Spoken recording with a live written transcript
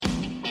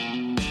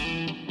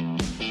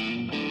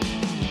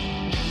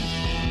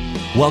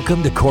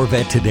Welcome to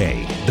Corvette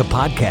Today, the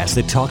podcast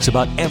that talks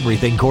about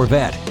everything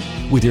Corvette,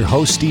 with your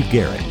host, Steve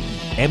Garrett,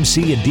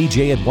 MC and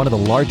DJ at one of the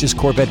largest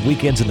Corvette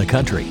weekends in the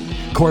country,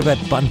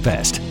 Corvette Fun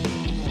Fest,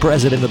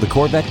 president of the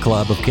Corvette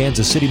Club of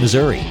Kansas City,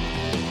 Missouri,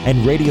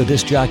 and radio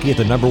disc jockey at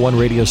the #1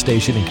 radio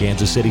station in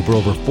Kansas City for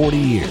over 40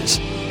 years.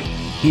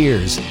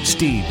 Here's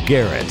Steve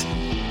Garrett.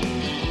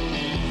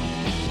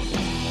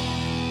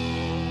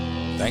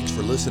 Thanks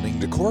for listening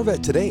to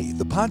Corvette Today,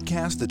 the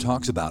podcast that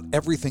talks about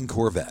everything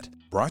Corvette.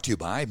 Brought to you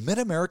by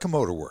Mid-America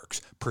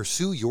Motorworks.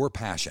 Pursue your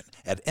passion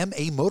at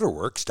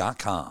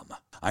mamotorworks.com.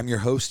 I'm your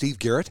host, Steve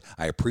Garrett.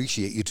 I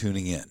appreciate you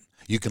tuning in.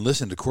 You can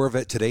listen to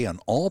Corvette Today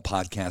on all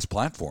podcast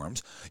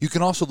platforms. You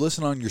can also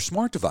listen on your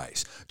smart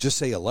device. Just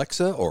say,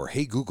 Alexa or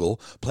Hey Google,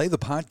 play the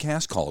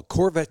podcast called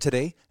Corvette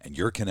Today, and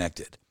you're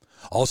connected.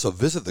 Also,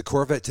 visit the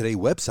Corvette Today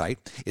website.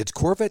 It's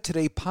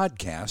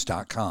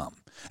CorvetteTodayPodcast.com.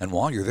 And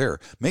while you're there,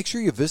 make sure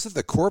you visit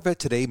the Corvette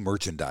Today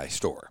merchandise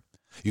store.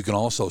 You can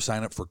also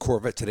sign up for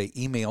Corvette Today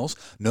emails,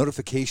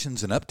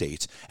 notifications, and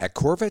updates at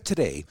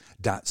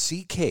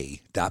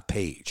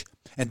corvettetoday.ck.page.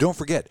 And don't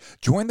forget,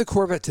 join the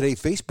Corvette Today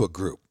Facebook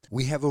group.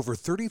 We have over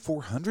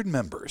 3,400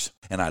 members,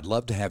 and I'd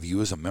love to have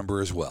you as a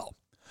member as well.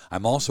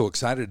 I'm also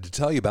excited to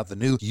tell you about the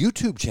new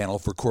YouTube channel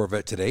for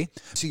Corvette Today.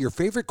 See your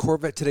favorite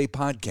Corvette Today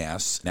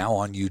podcasts now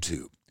on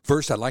YouTube.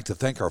 First, I'd like to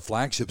thank our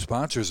flagship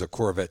sponsors of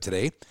Corvette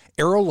Today,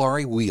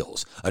 Aerolarri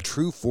Wheels, a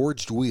true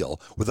forged wheel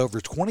with over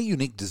 20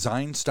 unique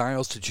design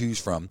styles to choose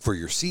from for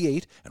your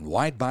C8 and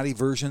wide-body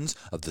versions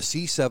of the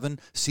C7,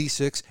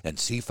 C6, and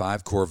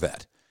C5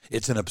 Corvette.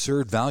 It's an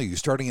absurd value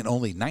starting at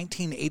only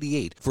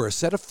 $19.88 for a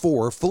set of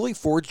 4 fully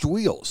forged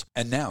wheels.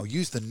 And now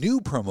use the new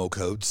promo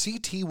code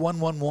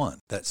CT111,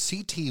 that's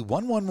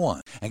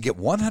CT111, and get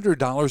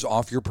 $100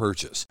 off your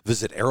purchase.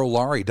 Visit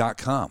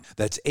aerolarri.com,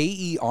 that's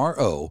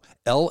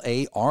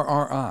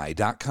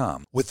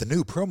AEROLARRI.com, with the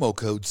new promo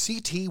code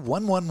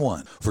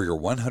CT111 for your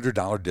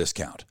 $100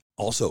 discount.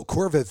 Also,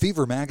 Corvette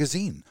Fever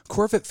magazine.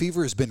 Corvette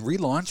Fever has been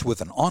relaunched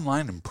with an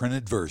online and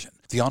printed version.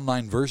 The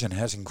online version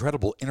has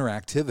incredible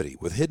interactivity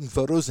with hidden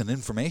photos and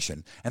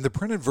information, and the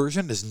printed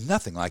version is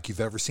nothing like you've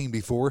ever seen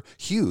before,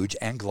 huge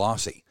and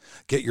glossy.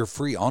 Get your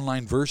free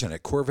online version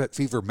at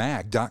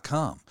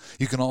CorvetteFeverMag.com.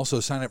 You can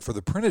also sign up for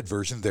the printed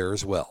version there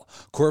as well.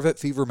 Corvette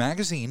Fever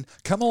magazine,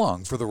 come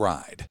along for the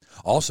ride.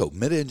 Also,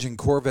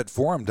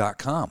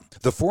 MidEngineCorvetteForum.com,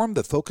 the forum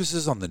that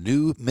focuses on the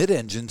new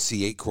mid-engine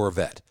C8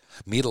 Corvette.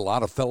 Meet a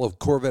lot of fellow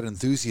Corvette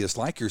enthusiasts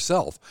like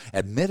yourself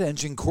at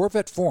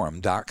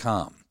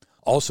MidEngineCorvetteForum.com.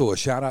 Also, a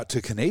shout out to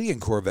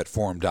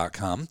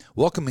CanadianCorvetteForum.com,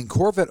 welcoming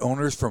Corvette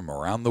owners from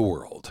around the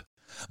world.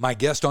 My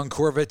guest on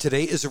Corvette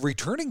Today is a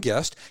returning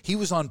guest. He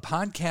was on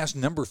podcast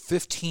number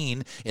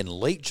 15 in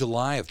late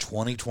July of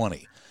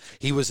 2020.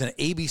 He was an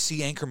ABC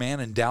anchorman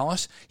in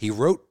Dallas. He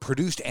wrote,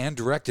 produced, and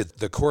directed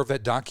the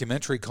Corvette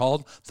documentary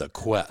called The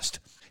Quest.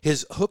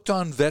 His Hooked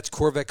on Vets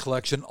Corvette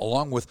collection,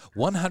 along with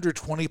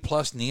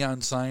 120-plus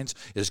neon signs,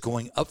 is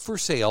going up for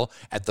sale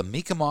at the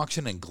Mecum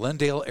Auction in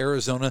Glendale,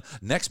 Arizona,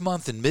 next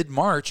month in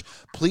mid-March.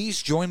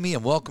 Please join me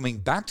in welcoming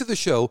back to the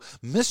show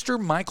Mr.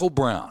 Michael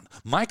Brown.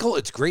 Michael,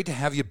 it's great to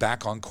have you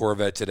back on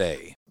Corvette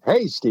Today.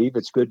 Hey, Steve,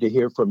 it's good to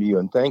hear from you,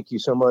 and thank you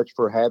so much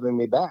for having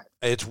me back.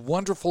 It's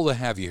wonderful to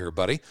have you here,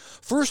 buddy.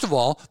 First of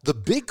all, the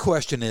big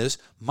question is,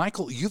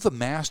 Michael, you've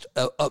amassed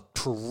a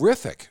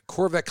terrific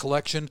Corvette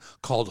collection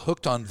called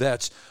Hooked on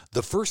Vets.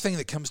 The first thing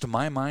that comes to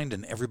my mind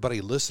and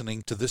everybody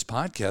listening to this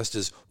podcast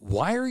is,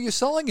 why are you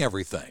selling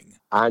everything?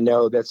 I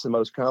know that's the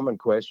most common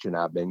question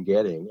I've been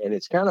getting, and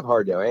it's kind of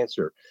hard to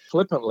answer.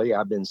 Flippantly,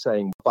 I've been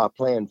saying I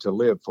plan to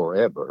live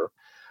forever,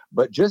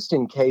 but just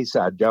in case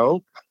I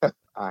don't,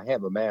 I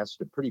have amassed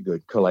a pretty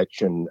good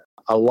collection,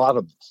 a lot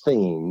of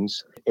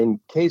things. In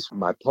case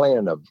my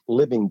plan of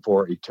living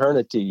for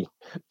eternity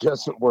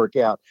doesn't work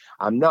out,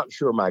 I'm not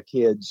sure my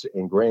kids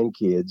and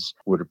grandkids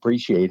would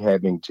appreciate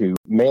having to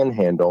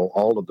manhandle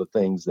all of the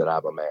things that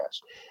I've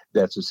amassed.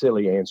 That's a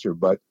silly answer,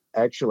 but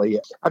actually,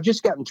 I've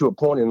just gotten to a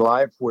point in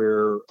life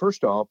where,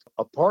 first off,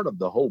 a part of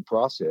the whole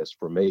process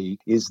for me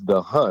is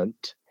the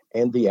hunt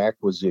and the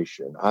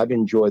acquisition. I've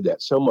enjoyed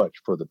that so much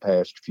for the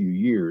past few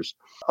years.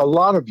 A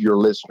lot of your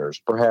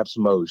listeners, perhaps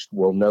most,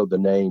 will know the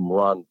name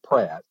Ron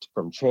Pratt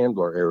from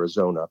Chandler,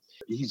 Arizona.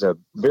 He's a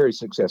very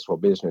successful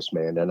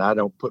businessman, and I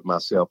don't put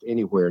myself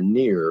anywhere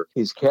near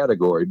his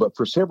category. But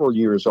for several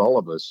years, all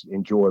of us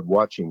enjoyed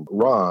watching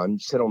Ron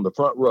sit on the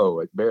front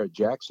row at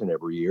Barrett-Jackson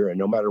every year, and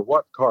no matter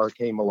what car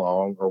came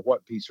along or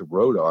what piece of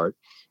road art,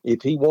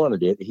 if he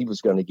wanted it, he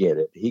was going to get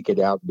it. He could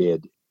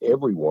outbid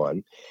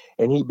everyone.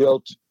 And he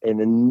built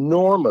an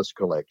enormous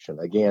collection.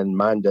 Again,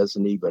 mine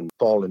doesn't even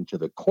fall into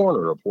the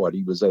corner of what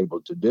he was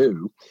able to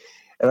do.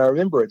 And I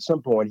remember at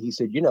some point he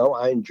said,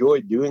 I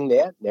enjoyed doing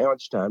that. Now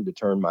it's time to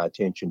turn my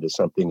attention to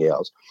something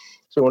else.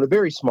 So in a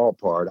very small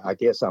part, I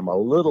guess I'm a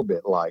little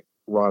bit like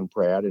Ron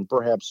Pratt and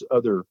perhaps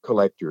other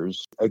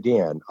collectors.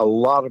 Again, a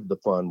lot of the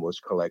fun was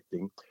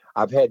collecting.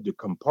 I've had to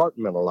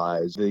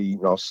compartmentalize the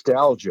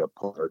nostalgia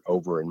part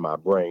over in my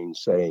brain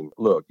saying,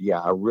 look,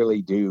 I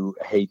really do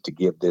hate to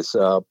give this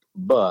up,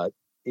 but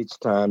it's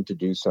time to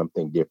do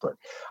something different.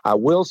 I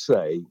will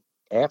say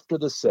after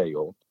the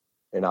sale,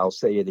 and I'll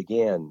say it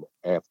again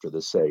after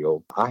the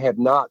sale, I have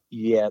not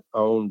yet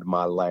owned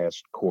my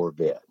last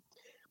Corvette.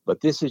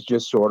 But this is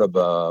just sort of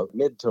a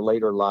mid to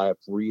later life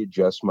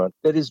readjustment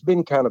that has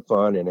been kind of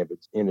fun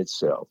in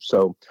itself.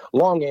 So,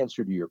 long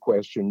answer to your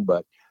question,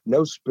 but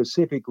no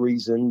specific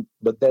reason.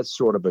 But that's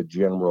sort of a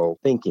general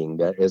thinking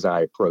that as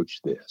I approach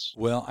this.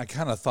 Well, I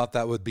kind of thought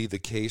that would be the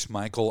case,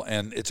 Michael,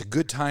 and it's a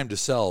good time to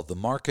sell. The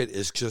market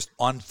is just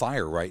on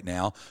fire right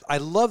now. I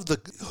love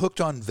the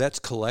Hooked on Vets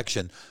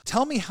collection.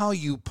 Tell me how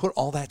you put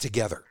all that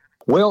together.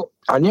 Well,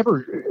 I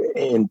never,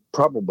 and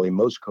probably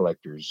most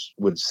collectors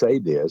would say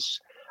this,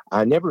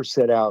 I never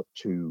set out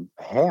to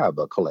have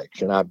a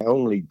collection. I've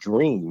only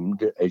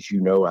dreamed, as you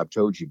know, I've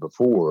told you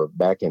before,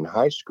 back in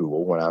high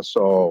school when I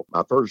saw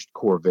my first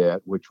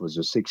Corvette, which was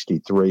a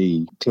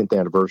 63 10th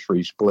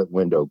anniversary split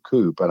window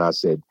coupe. And I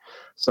said,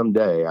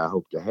 someday I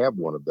hope to have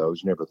one of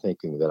those, never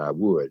thinking that I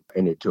would.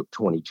 And it took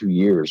 22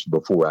 years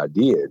before I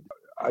did.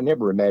 I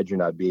never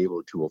imagined I'd be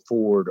able to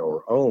afford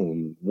or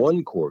own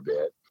one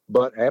Corvette.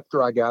 But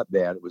after I got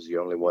that, it was the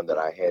only one that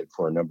I had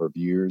for a number of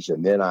years.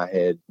 And then I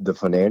had the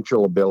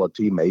financial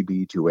ability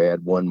maybe to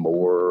add one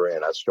more.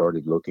 And I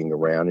started looking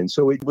around. And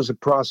so it was a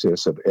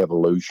process of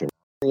evolution.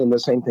 And the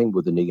same thing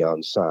with the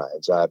neon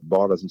signs. I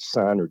bought a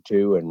sign or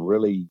two and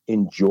really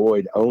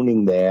enjoyed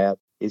owning that.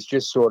 It's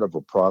just sort of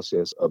a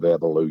process of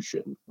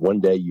evolution. One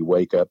day you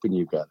wake up and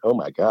you've got, oh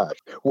my gosh,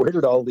 where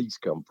did all these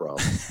come from?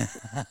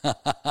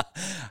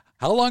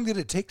 How long did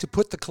it take to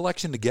put the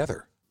collection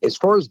together? As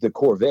far as the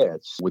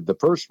Corvettes, with the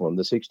first one,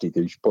 the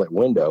 63 split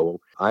window,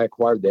 I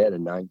acquired that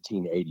in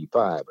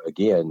 1985.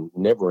 Again,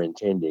 never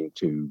intending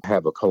to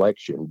have a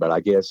collection, but I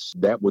guess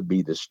that would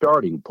be the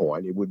starting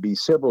point. It would be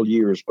several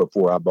years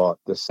before I bought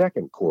the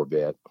second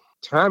Corvette.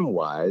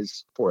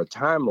 Time-wise, for a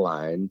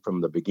timeline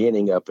from the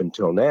beginning up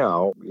until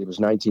now, it was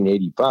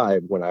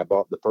 1985 when I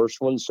bought the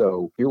first one.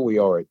 So here we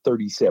are at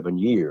 37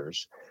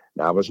 years.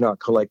 Now, I was not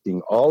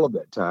collecting all of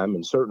that time,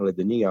 and certainly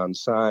the neon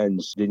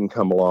signs didn't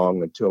come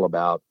along until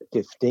about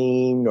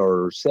 15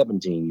 or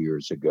 17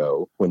 years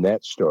ago when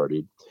that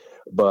started.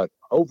 But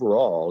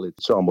overall,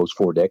 it's almost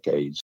 4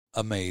 decades.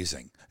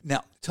 Amazing.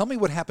 Now, tell me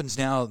what happens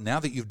now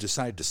that you've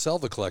decided to sell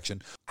the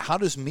collection. How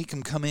does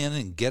Mecum come in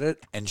and get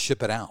it and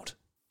ship it out?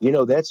 You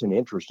know, that's an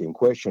interesting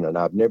question, and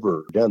I've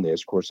never done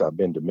this. Of course, I've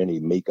been to many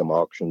Mecum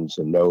auctions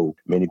and know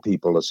many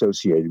people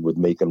associated with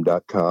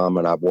Mecum.com,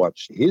 and I've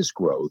watched his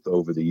growth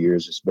over the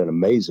years. It's been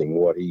amazing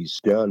what he's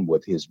done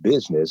with his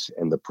business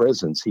and the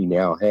presence he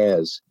now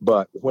has.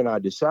 But when I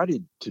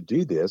decided to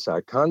do this,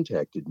 I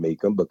contacted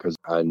Mecum because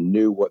I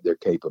knew what their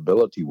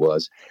capability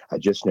was. I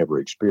just never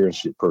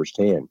experienced it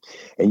firsthand.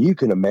 And you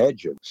can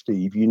imagine,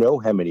 Steve, you know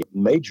how many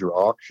major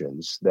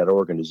auctions that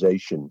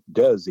organization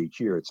does each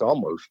year. It's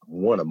almost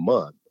one a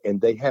month. And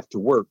they have to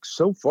work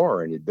so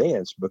far in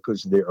advance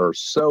because there are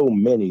so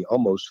many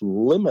almost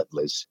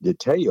limitless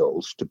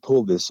details to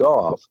pull this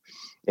off.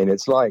 And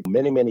it's like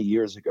many, many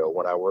years ago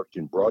when I worked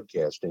in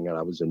broadcasting and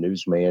I was a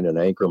newsman and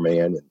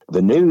anchorman. And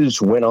the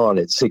news went on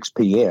at 6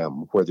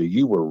 p.m., whether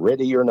you were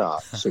ready or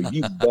not. So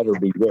you better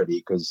be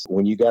ready because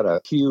when you got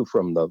a cue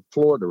from the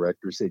floor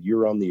director said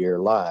you're on the air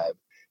live,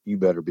 you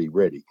better be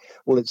ready.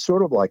 Well, it's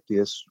sort of like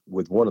this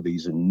with one of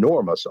these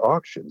enormous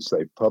auctions.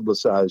 They've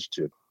publicized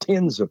to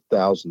tens of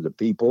thousands of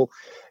people.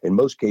 In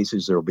most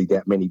cases, there'll be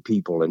that many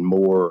people and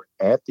more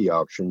at the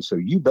auction. So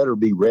you better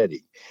be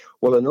ready.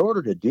 Well, in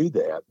order to do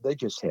that, they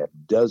just have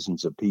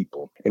dozens of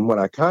people. And when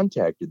I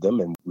contacted them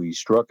and we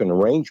struck an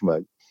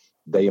arrangement,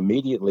 they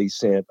immediately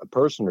sent a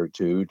person or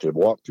two to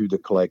walk through the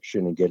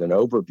collection and get an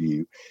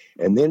overview.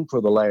 And then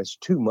for the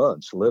last 2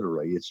 months,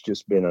 literally, it's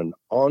just been an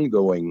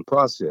ongoing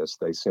process.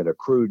 They sent a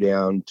crew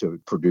down to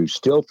produce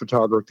still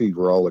photography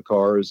for all the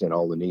cars and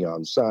all the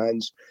neon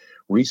signs.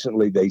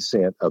 Recently, they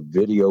sent a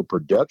video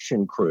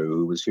production crew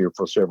who was here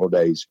for several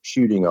days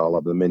shooting all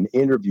of them and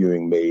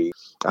interviewing me.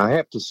 I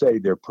have to say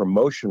their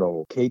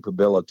promotional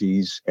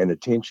capabilities and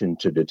attention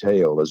to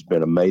detail has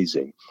been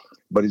amazing.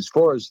 But as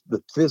far as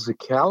the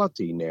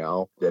physicality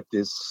now that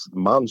this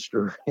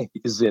monster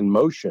is in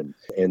motion,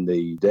 and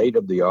the date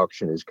of the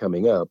auction is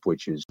coming up,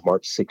 which is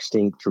March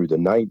 16th through the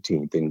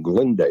 19th in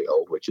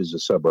Glendale, which is a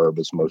suburb,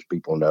 as most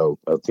people know,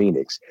 of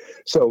Phoenix.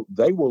 So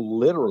they will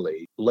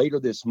literally, later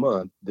this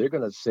month, they're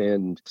going to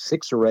send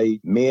 6 or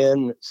 8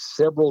 men,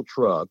 several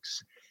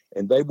trucks,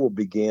 and they will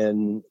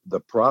begin the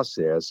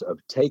process of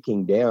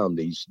taking down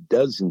these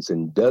dozens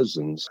and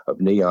dozens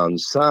of neon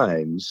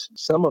signs,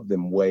 some of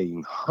them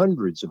weighing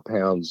hundreds of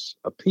pounds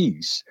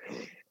apiece.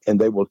 And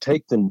they will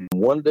take them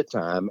one at a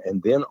time.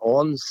 And then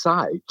on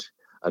site,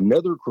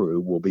 another crew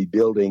will be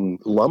building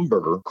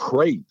lumber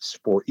crates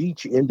for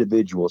each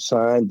individual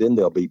sign. Then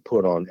they'll be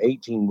put on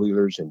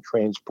 18-wheelers and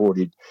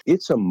transported.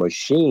 It's a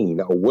machine,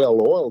 a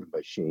well-oiled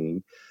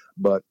machine,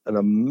 but an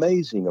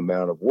amazing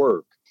amount of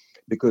work.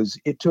 Because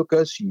it took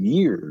us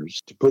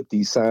years to put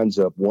these signs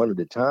up one at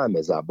a time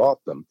as I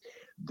bought them.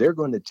 They're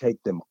going to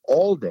take them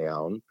all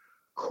down,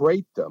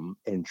 crate them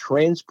and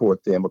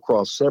transport them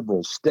across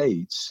several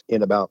states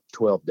in about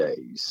 12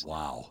 days.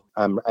 Wow.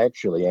 I'm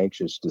actually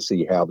anxious to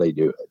see how they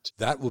do it.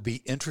 That will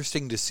be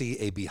interesting to see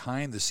a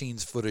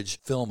behind-the-scenes footage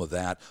film of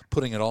that,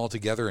 putting it all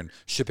together and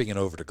shipping it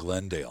over to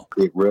Glendale.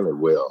 It really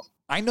will.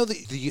 I know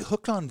that the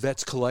Hooked on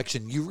Vets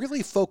collection, you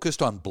really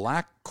focused on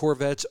black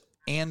Corvettes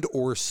and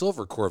or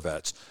silver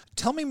Corvettes.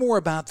 Tell me more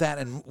about that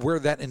and where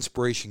that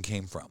inspiration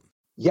came from.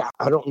 Yeah,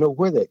 I don't know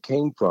where that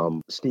came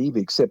from, Steve,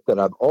 except that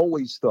I've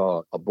always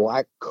thought a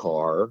black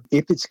car,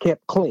 if it's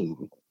kept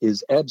clean,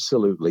 is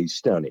absolutely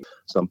stunning.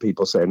 Some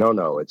people say,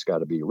 no, it's got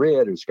to be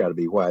red or it's got to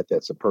be white.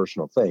 That's a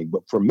personal thing.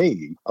 But for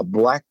me, a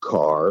black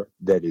car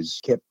that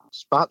is kept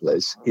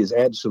spotless is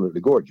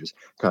absolutely gorgeous.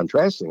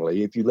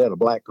 Contrastingly, if you let a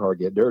black car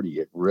get dirty,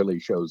 it really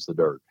shows the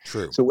dirt.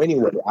 True. So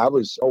anyway, I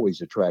was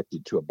always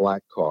attracted to a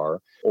black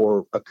car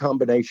or a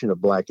combination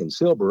of black and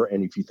silver.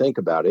 And if you think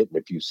about it, and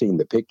if you've seen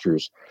the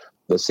pictures,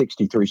 the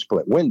 63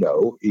 split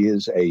window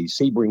is a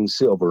Sebring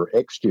silver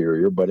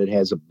exterior, but it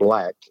has a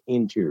black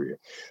interior.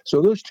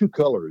 So those two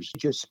colors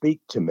just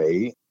speak to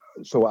me.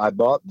 So I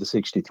bought the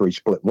 63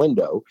 split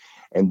window.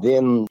 And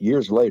then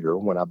years later,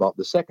 when I bought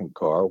the second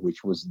car,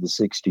 which was the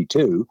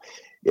 62,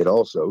 it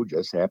also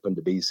just happened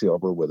to be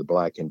silver with a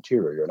black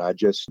interior. And I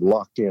just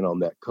locked in on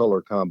that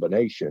color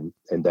combination.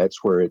 And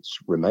that's where it's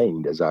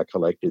remained as I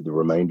collected the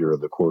remainder of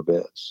the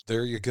Corvettes.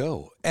 There you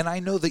go. And I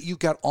know that you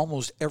got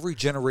almost every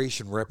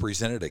generation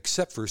represented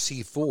except for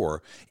C4.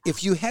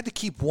 If you had to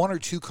keep one or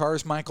two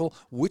cars, Michael,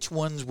 which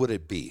ones would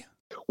it be?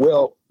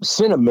 Well,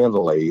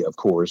 sentimentally, of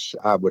course,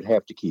 I would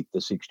have to keep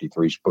the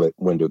 63 split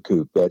window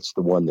coupe. That's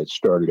the one that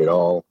started it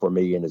all for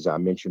me. And as I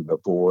mentioned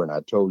before, and I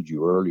told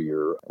you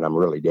earlier, and I'm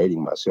really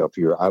dating myself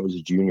here, I was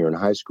a junior in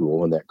high school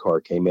when that car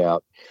came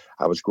out.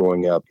 I was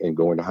growing up and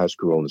going to high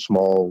school in a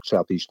small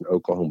southeastern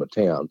Oklahoma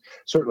town.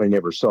 Certainly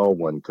never saw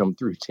one come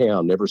through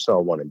town, never saw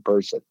one in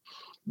person.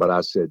 But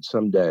I said,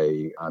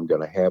 someday I'm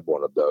going to have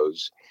one of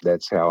those.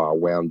 That's how I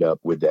wound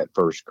up with that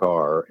first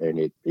car, and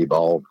it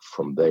evolved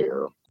from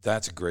there.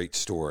 That's a great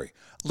story.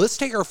 Let's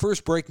take our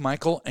first break,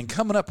 Michael, and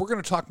coming up, we're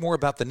going to talk more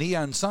about the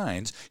neon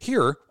signs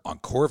here on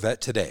Corvette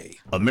Today.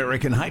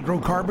 American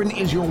Hydrocarbon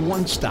is your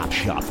one-stop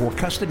shop for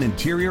custom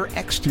interior,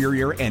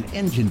 exterior, and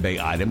engine bay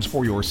items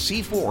for your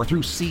C4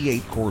 through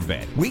C8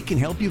 Corvette. We can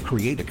help you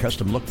create a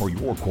custom look for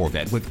your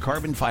Corvette with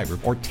carbon fiber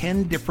or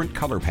 10 different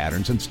color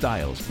patterns and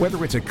styles.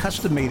 Whether it's a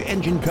custom-made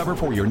engine cover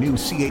for your new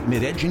C8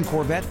 mid-engine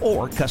Corvette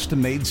or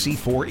custom-made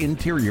C4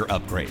 interior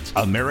upgrades,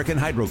 American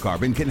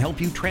Hydrocarbon can help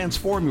you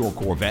transform your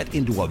Corvette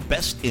into a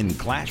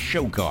best-in-class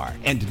show car.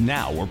 And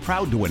now we're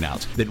proud to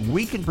announce that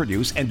we can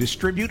produce and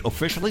distribute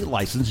officially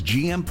licensed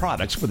GM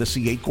products for the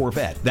C8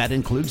 Corvette. That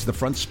includes the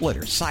front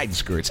splitter, side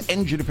skirts,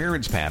 engine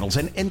appearance panels,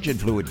 and engine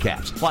fluid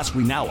caps. Plus,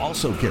 we now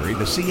also carry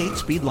the C8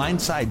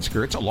 Speedline side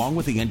skirts along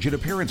with the engine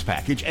appearance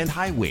package and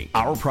high wing.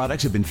 Our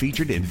products have been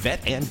featured in Vet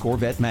and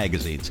Corvette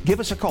magazines.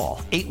 Give us a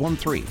call,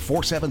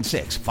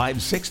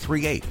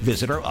 813-476-5638.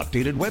 Visit our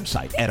updated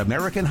website at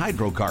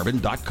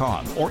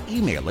AmericanHydrocarbon.com or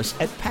email us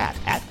at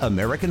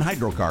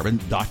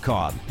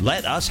pat@AmericanHydrocarbon.com.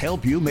 Let us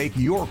help you make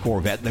your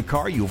Corvette the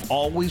car you've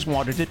always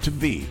wanted it to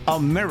be.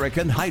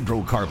 American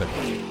Hydrocarbon.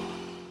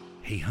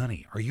 Hey,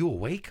 honey, are you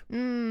awake?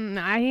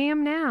 I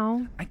am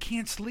now. I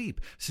can't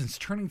sleep. Since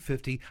turning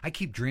 50, I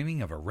keep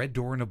dreaming of a red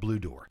door and a blue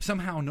door,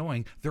 somehow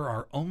knowing there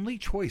are only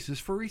choices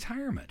for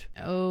retirement.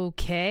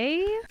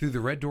 Okay. Through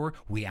the red door,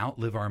 we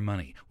outlive our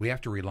money. We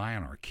have to rely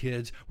on our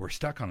kids. We're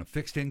stuck on a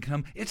fixed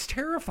income. It's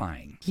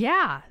terrifying.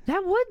 Yeah,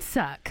 that would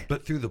suck.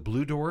 But through the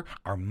blue door,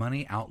 our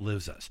money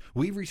outlives us.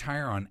 We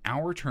retire on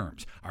our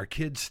terms. Our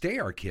kids stay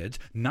our kids,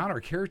 not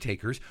our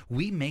caretakers.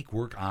 We make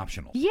work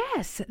optional.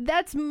 Yes,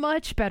 that's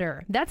much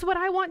better. That's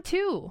what I want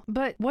too.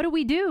 But what do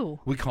we do?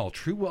 We call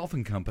True Wealth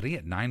 & Company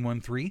at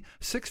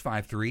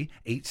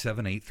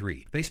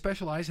 913-653-8783. They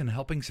specialize in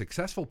helping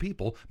successful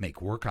people make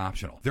work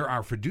optional. They're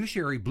our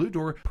fiduciary Blue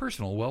Door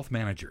personal wealth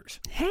managers.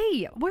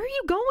 Hey, where are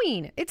you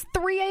going? It's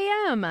 3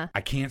 a.m.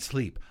 I can't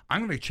sleep. I'm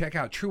going to check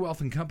out True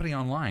Wealth & Company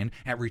online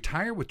at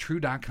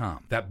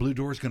retirewithtrue.com. That Blue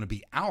Door is going to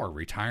be our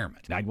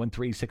retirement.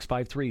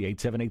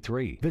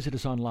 913-653-8783. Visit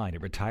us online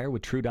at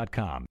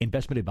retirewithtrue.com.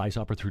 Investment advice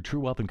offered through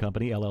True Wealth &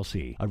 Company,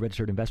 LLC, a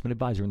registered investment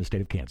advisor in the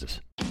state of Kansas.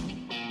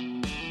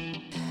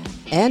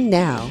 And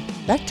now,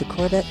 back to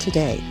Corvette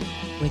Today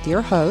with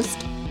your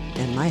host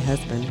and my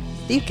husband,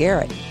 Steve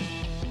Garrett.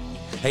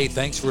 Hey,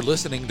 thanks for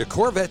listening to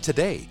Corvette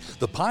Today,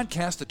 the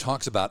podcast that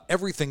talks about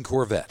everything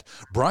Corvette.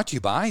 Brought to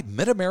you by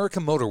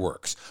Mid-America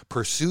Motorworks.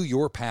 Pursue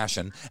your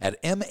passion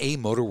at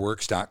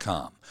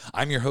mamotorworks.com.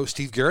 I'm your host,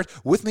 Steve Garrett.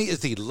 With me is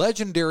the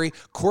legendary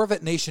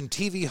Corvette Nation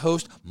TV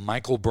host,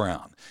 Michael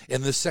Brown.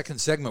 In this second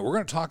segment, we're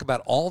going to talk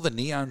about all the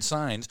neon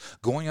signs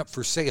going up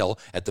for sale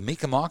at the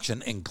Mecum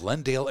Auction in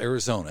Glendale,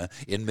 Arizona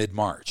in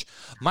mid-March.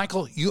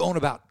 Michael, you own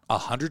about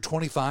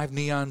 125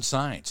 neon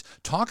signs.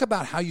 Talk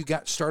about how you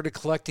got started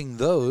collecting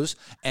those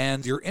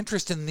and your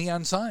interest in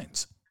neon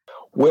signs.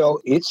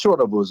 Well, it sort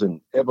of was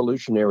an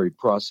evolutionary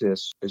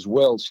process as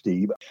well,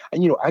 Steve.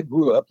 And, I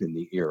grew up in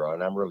the era,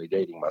 and I'm really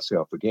dating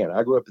myself again.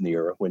 I grew up in the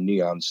era when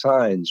neon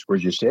signs were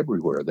just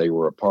everywhere. They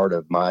were a part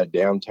of my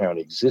downtown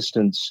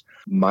existence.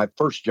 My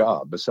first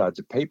job, besides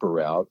a paper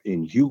route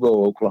in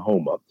Hugo,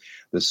 Oklahoma,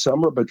 the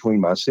summer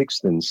between my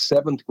 6th and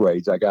 7th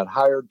grades, I got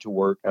hired to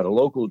work at a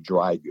local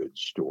dry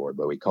goods store,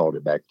 but we called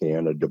it back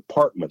then a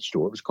department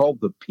store. It was called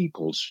the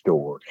People's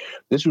Store.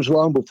 This was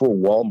long before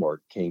Walmart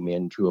came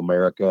into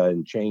America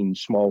and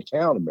changed small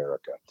town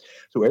America.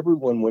 So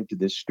everyone went to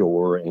this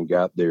store and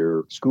got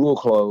their school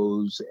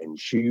clothes and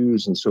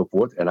shoes and so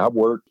forth. And I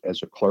worked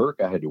as a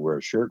clerk. I had to wear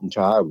a shirt and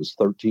tie. I was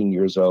 13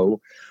 years old.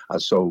 I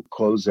sold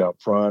clothes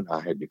out front. I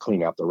had to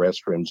clean out the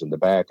restrooms in the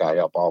back. I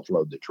helped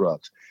offload the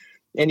trucks.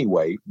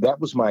 Anyway, that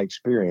was my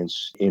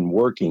experience in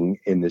working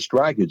in this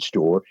dry goods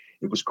store.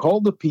 It was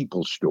called the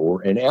People's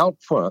Store, and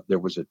out front there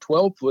was a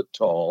 12-foot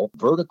tall,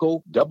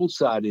 vertical,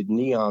 double-sided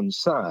neon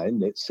sign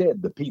that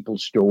said the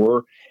People's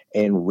Store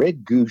and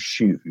Red Goose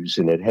Shoes,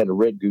 and it had a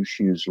Red Goose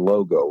Shoes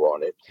logo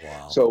on it.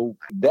 Wow. So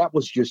that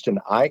was just an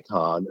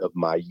icon of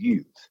my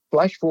youth.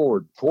 Flash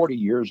forward 40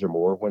 years or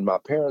more, when my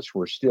parents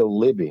were still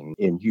living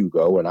in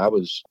Hugo, and I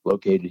was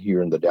located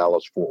here in the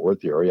Dallas-Fort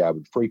Worth area, I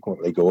would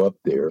frequently go up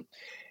there.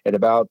 And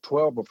about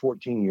 12 or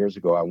 14 years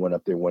ago, I went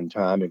up there one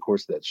time. And of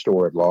course, that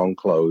store had long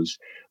closed.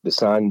 The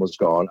sign was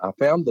gone. I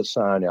found the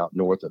sign out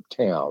north of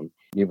town.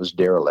 It was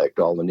derelict.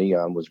 All the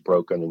neon was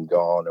broken and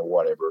gone or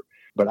whatever.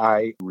 But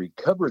I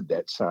recovered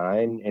that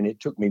sign, and it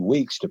took me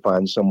weeks to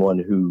find someone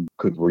who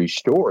could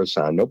restore a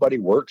sign. Nobody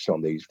works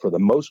on these for the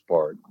most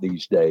part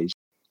these days.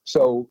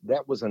 So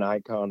that was an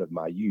icon of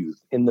my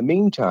youth. In the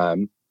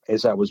meantime,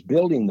 as I was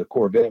building the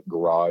Corvette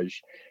garage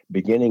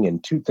beginning in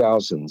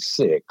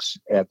 2006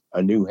 at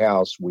a new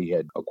house we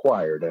had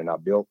acquired, and I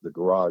built the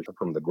garage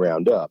from the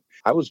ground up,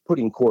 I was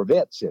putting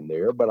Corvettes in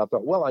there, but I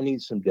thought, well, I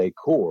need some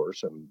decor,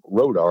 some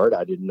road art.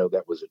 I didn't know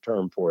that was a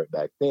term for it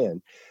back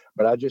then.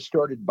 But I just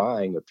started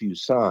buying a few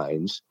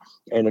signs.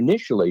 And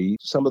initially,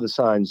 some of the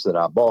signs that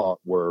I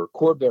bought were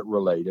Corvette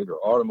related or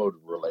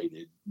automotive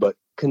related, but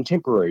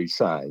contemporary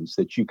signs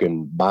that you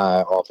can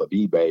buy off of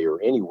eBay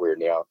or anywhere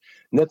now.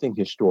 Nothing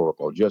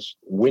historical, just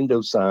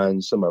window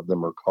signs, some of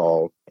them are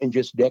called, and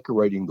just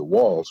decorating the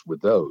walls with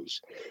those.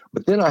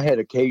 But then I had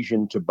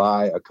occasion to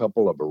buy a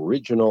couple of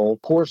original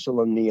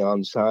porcelain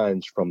neon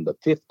signs from the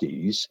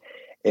 50s.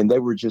 And they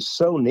were just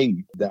so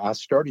neat that I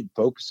started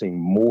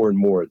focusing more and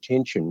more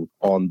attention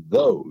on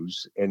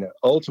those. And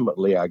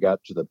ultimately, I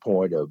got to the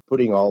point of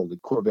putting all the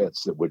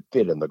Corvettes that would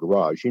fit in the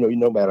garage.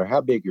 No matter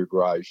how big your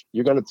garage,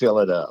 you're going to fill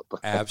it up.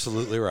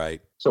 Absolutely right.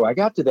 So I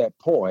got to that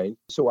point.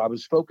 So I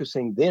was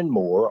focusing then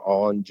more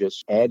on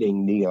just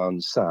adding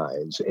neon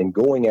signs and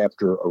going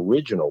after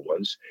original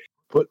ones.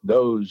 Put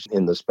those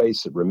in the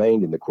space that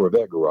remained in the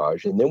Corvette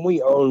garage. And then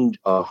we owned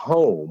a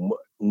home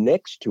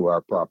next to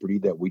our property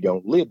that we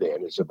don't live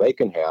in. It's a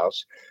vacant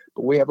house,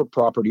 but we have a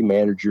property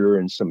manager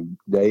and some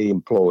day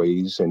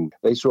employees, and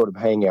they sort of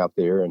hang out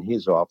there, and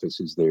his office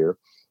is there.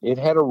 It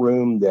had a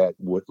room that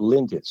would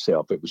lend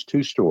itself, it was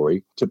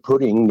 2-story, to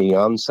putting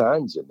neon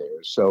signs in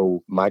there.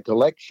 So my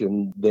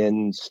collection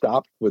then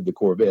stopped with the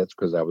Corvettes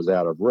because I was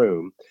out of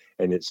room,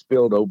 and it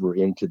spilled over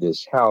into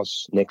this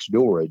house next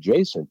door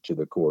adjacent to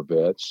the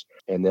Corvettes.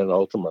 And then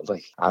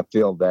ultimately, I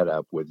filled that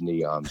up with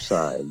neon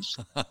signs.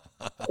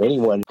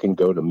 Anyone can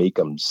go to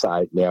Meekum's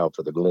site now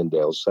for the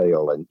Glendale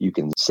sale, and you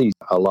can see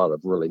a lot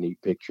of really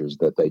neat pictures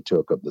that they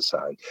took of the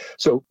sign.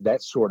 So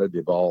that sort of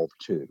evolved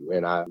too,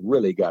 and I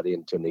really got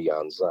into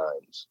neon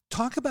signs.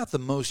 Talk about the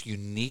most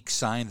unique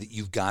sign that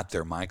you've got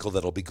there, Michael,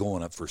 that'll be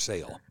going up for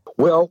sale.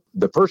 Well,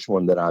 the first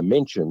one that I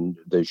mentioned,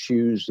 the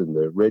shoes and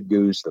the Red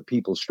Goose, the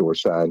People's Store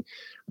sign,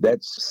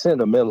 that's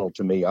sentimental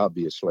to me,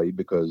 obviously,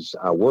 because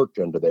I worked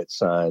under that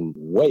sign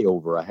way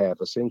over a half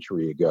a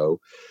century ago.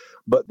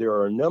 But there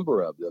are a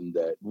number of them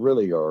that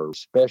really are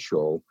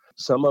special.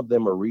 Some of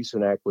them are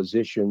recent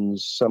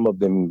acquisitions. Some of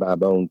them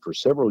I've owned for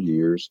several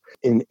years.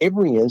 In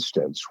every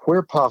instance,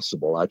 where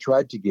possible, I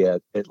tried to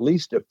get at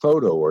least a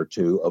photo or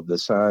two of the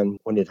sign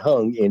when it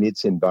hung in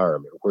its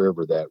environment,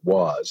 wherever that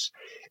was.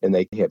 And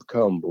they have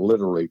come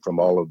literally from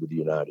all over the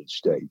United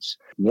States.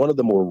 One of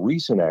the more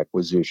recent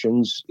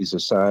acquisitions is a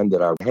sign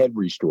that I had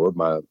restored,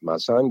 my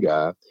sign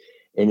guy,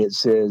 and it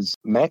says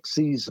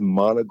Maxie's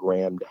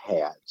Monogrammed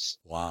Hats.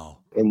 Wow.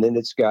 And then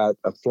it's got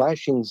a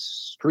flashing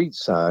street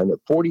sign at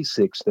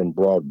 46th and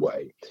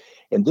Broadway.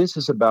 And this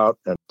is about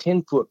a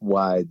 10-foot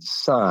wide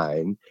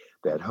sign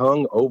that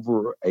hung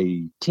over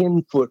a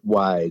 10-foot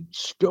wide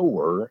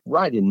store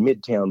right in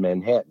Midtown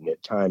Manhattan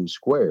at Times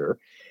Square.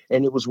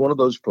 And it was one of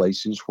those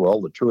places where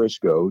all the tourists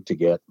go to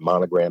get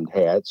monogrammed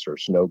hats or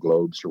snow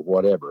globes or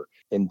whatever.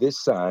 And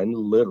this sign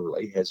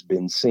literally has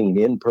been seen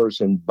in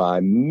person by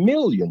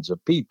millions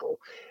of people.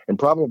 And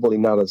probably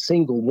not a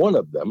single one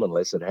of them,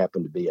 unless it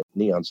happened to be a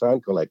neon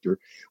sign collector,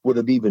 would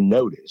have even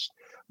noticed.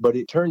 But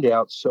it turned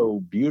out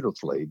so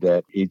beautifully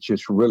that it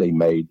just really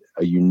made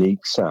a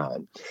unique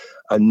sign.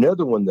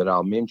 Another one that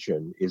I'll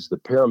mention is the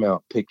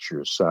Paramount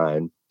Pictures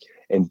sign.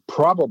 And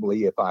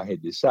probably if I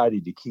had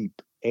decided to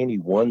keep any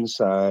one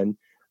sign.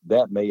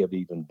 That may have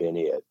even been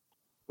it.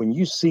 When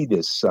you see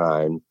this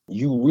sign,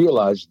 you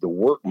realize the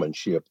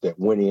workmanship that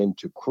went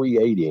into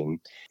creating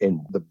and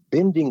the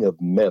bending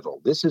of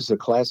metal. This is a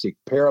classic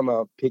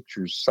Paramount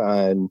Pictures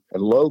sign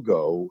and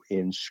logo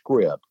in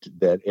script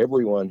that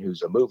everyone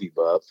who's a movie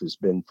buff has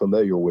been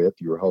familiar with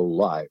your whole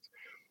life.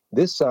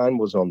 This sign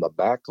was on the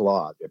back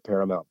lot at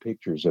Paramount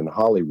Pictures in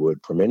Hollywood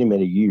for many,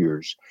 many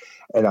years,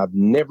 and I've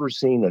never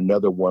seen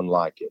another one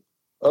like it.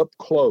 Up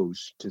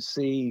close to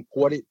see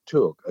what it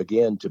took,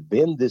 again, to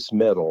bend this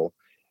metal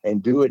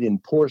and do it in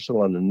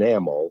porcelain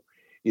enamel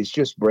is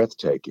just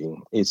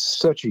breathtaking. It's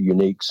such a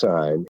unique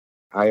sign.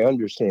 I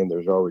understand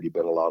there's already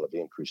been a lot of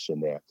interest in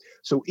that.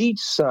 So each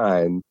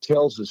sign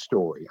tells a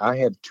story. I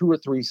have 2 or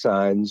 3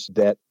 signs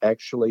that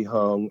actually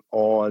hung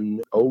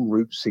on old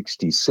Route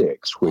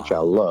 66, which I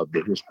love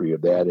the history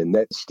of that. And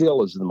that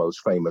still is the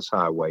most famous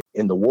highway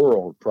in the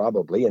world,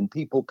 probably. And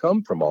people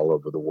come from all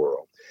over the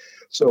world.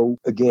 So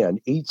again,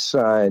 each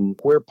sign,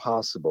 where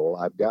possible,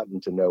 I've gotten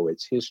to know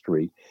its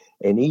history,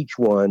 and each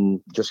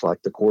one, just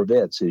like the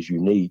Corvettes, is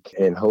unique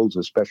and holds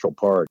a special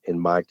part in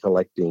my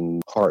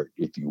collecting heart,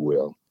 if you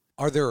will.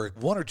 Are there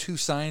 1 or 2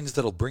 signs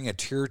that'll bring a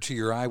tear to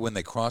your eye when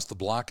they cross the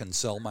block and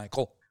sell,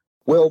 Michael?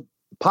 Well,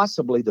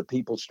 possibly the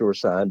People's Store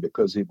sign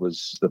because it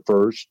was the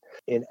first.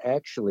 And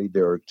actually,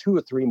 there are 2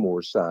 or 3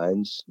 more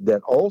signs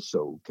that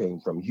also came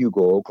from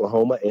Hugo,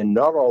 Oklahoma, and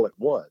not all at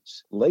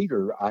once.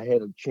 Later, I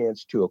had a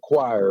chance to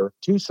acquire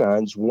 2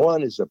 signs.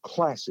 One is a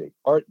classic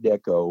Art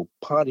Deco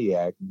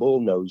Pontiac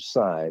bullnose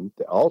sign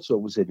that also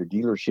was at a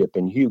dealership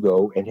in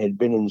Hugo and had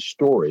been in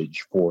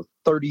storage for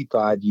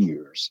 35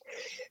 years.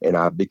 And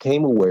I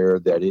became aware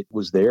that it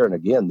was there. And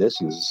again,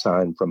 this is a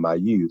sign from my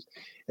youth.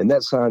 And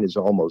that sign is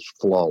almost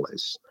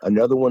flawless.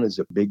 Another one is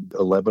a big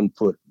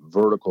 11-foot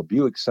vertical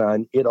Buick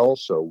sign. It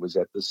also was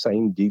at the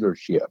same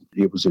dealership.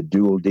 It was a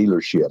dual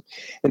dealership.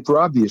 And for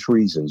obvious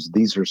reasons,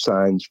 these are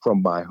signs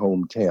from my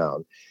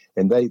hometown,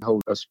 and they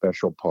hold a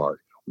special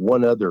part.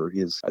 One other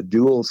is a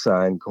dual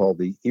sign called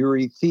the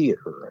Erie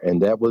Theater,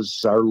 and that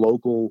was our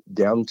local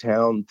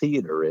downtown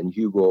theater in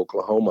Hugo,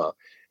 Oklahoma.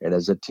 And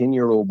as a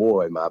 10-year-old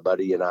boy, my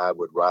buddy and I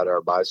would ride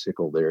our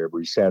bicycle there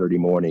every Saturday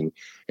morning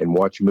and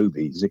watch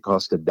movies. It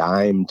cost a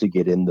dime to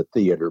get in the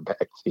theater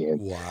back then.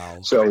 Wow.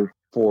 So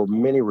for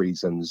many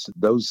reasons,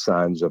 those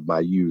signs of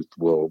my youth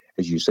will,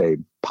 as you say,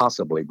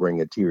 possibly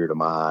bring a tear to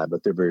my eye,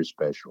 but they're very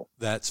special.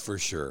 That's for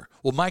sure.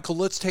 Well, Michael,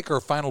 let's take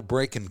our final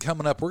break, and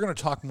coming up, we're going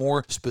to talk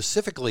more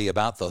specifically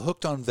about the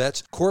Hooked on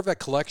Vets Corvette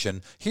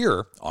collection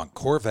here on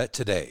Corvette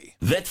Today.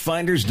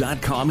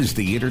 VetFinders.com is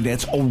the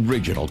Internet's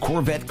original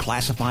Corvette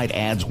classified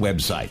ads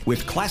website,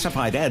 with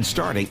classified ads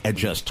starting at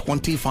just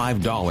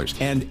 $25,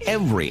 and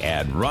every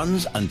ad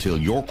runs until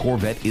your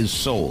Corvette is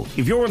sold.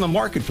 If you're in the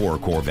market for a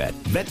Corvette,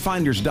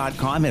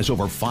 VetFinders.com has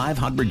over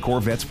 500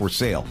 Corvettes for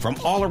sale from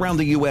all around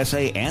the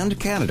USA and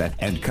Canada,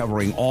 and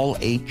covering all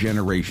 8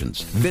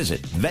 generations.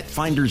 Visit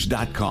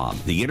VetFinders.com,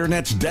 the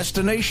Internet's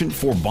destination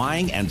for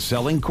buying and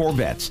selling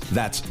Corvettes.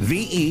 That's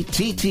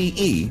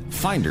VETTE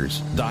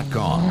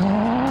Finders.com.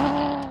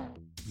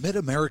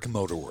 Mid-American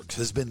Motorworks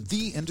has been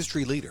the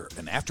industry leader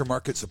and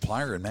aftermarket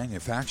supplier and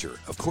manufacturer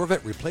of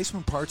Corvette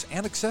replacement parts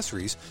and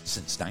accessories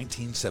since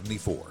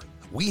 1974.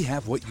 We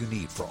have what you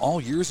need for all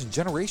years and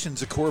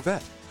generations of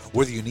Corvette.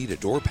 Whether you need a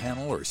door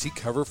panel or seat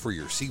cover for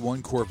your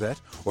C1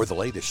 Corvette, or the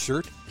latest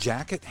shirt,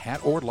 jacket,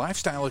 hat, or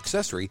lifestyle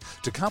accessory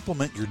to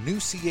complement your new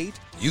C8,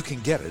 you can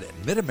get it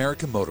at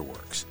Mid-American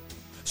Motorworks.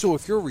 So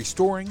if you're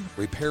restoring,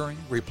 repairing,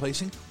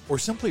 replacing, or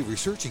simply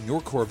researching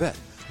your Corvette,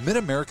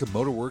 Mid-American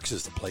Motorworks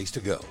is the place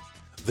to go.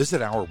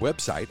 Visit our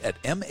website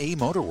at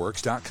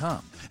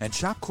mamotorworks.com and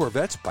shop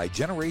Corvettes by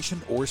generation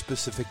or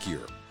specific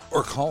year.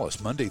 Or call us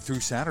Monday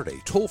through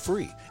Saturday,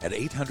 toll-free at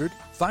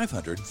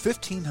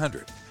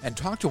 800-500-1500 and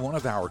talk to one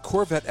of our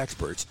Corvette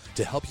experts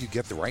to help you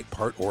get the right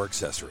part or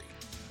accessory.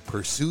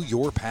 Pursue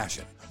your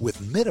passion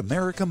with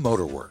Mid-America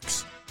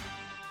Motorworks.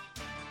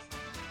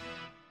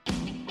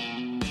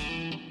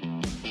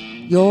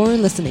 You're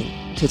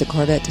listening to the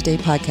Corvette Today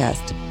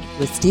podcast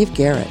with Steve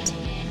Garrett.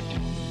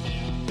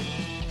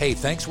 Hey,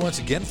 thanks once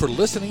again for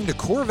listening to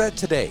Corvette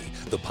Today,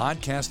 the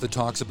podcast that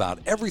talks about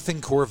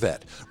everything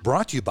Corvette,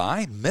 brought to you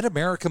by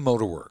Mid-America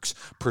Motorworks.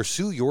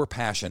 Pursue your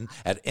passion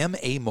at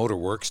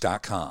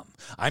mamotorworks.com.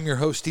 I'm your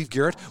host, Steve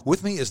Garrett.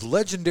 With me is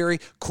legendary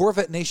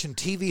Corvette Nation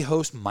TV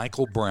host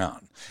Michael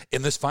Brown.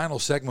 In this final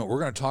segment, we're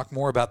going to talk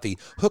more about the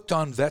Hooked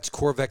on Vets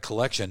Corvette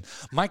collection.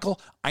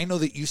 Michael, I know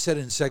that you said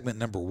in segment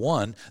number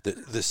 1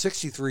 that the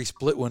 63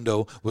 split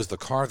window was the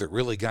car that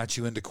really got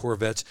you into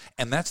Corvettes,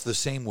 and that's the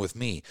same with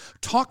me.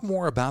 Talk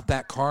more about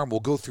that car, and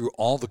we'll go through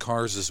all the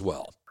cars as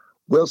well.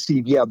 Well,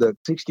 Steve, yeah, the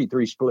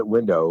 63 split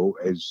window,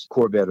 as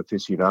Corvette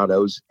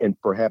aficionados and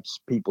perhaps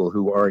people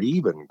who aren't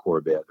even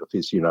Corvette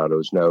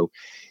aficionados know,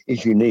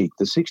 is unique.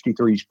 The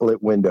 63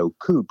 split window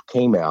coupe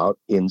came out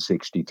in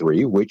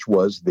 63, which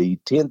was the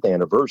 10th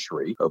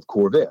anniversary of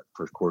Corvette.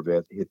 First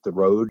Corvette hit the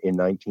road in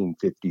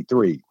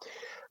 1953.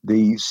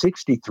 The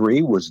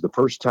 63 was the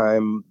first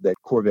time that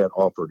Corvette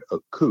offered a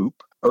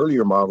coupe.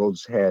 Earlier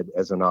models had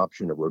as an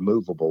option a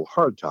removable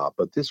hardtop,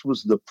 but this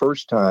was the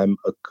first time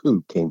a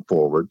coupe came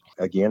forward.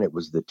 Again, it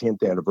was the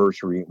 10th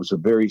anniversary. It was a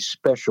very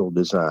special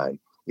design.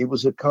 It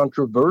was a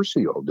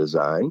controversial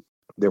design.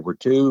 There were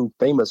two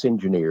famous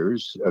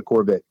engineers,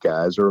 Corvette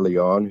guys early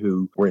on,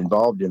 who were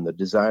involved in the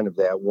design of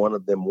that. One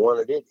of them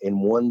wanted it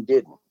and one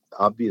didn't.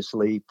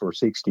 Obviously, for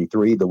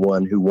 63, the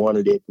one who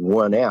wanted it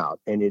won out.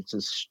 And it's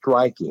a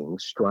striking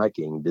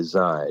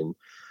design.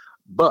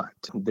 But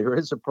there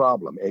is a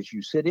problem. As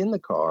you sit in the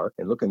car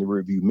and look in the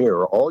rearview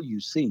mirror, all you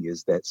see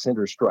is that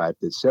center stripe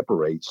that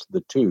separates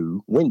the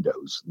two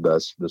windows,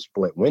 thus the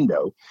split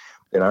window.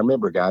 And I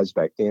remember guys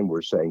back then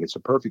were saying it's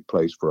a perfect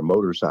place for a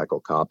motorcycle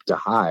cop to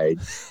hide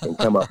and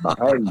come up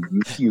behind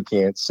you. You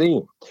can't see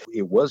him.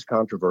 It was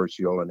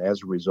controversial, and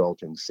as a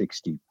result, in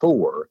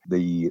 64,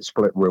 the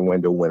split rear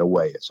window went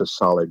away. It's a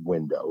solid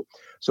window.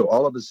 So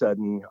all of a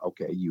sudden,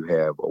 okay, you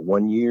have a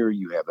 1 year,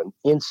 you have an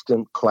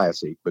instant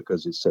classic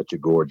because it's such a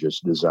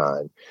gorgeous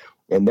design.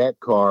 And that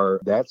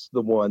car, that's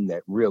the one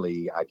that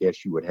really, I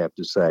guess you would have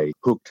to say,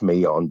 hooked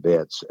me on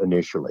Vettes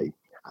initially.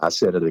 I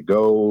set it a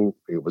goal.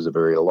 It was a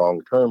very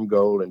long-term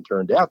goal and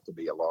turned out to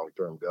be a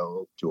long-term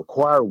goal to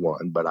acquire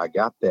one, but I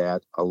got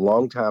that a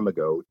long time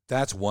ago.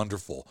 That's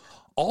wonderful.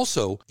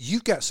 Also,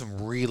 you've got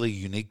some really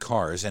unique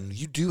cars, and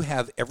you do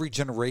have every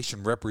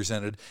generation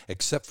represented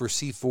except for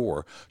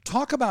C4.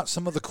 Talk about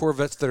some of the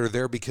Corvettes that are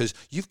there, because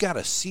you've got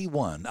a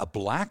C1, a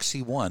black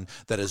C1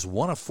 that is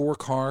one of 4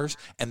 cars,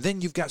 and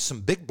then you've got some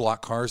big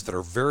block cars that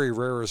are very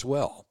rare as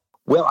well.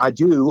 Well, I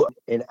do.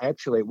 And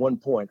actually, at one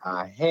point,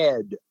 I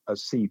had a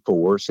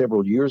C4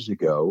 several years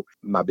ago.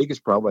 My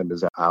biggest problem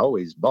is I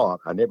always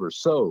bought, I never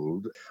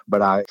sold,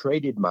 but I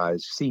traded my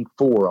C4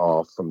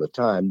 off from the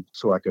time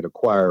so I could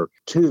acquire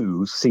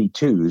 2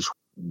 C2s.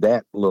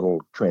 That little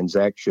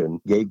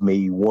transaction gave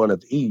me one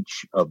of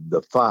each of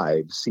the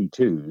 5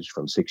 C2s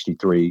from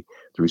 63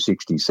 through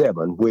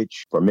 67,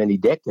 which for many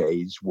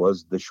decades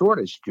was the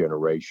shortest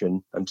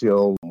generation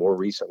until more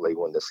recently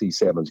when the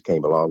C7s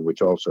came along,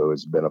 which also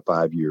has been a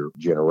 5-year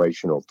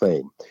generational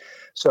thing.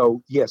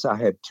 So, yes, I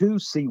have 2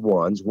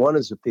 C1s. One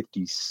is a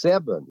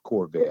 57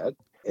 Corvette.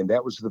 And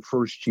that was the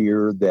first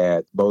year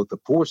that both the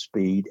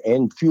 4-speed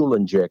and fuel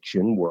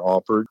injection were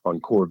offered on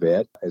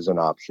Corvette as an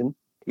option.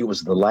 It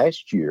was the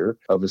last year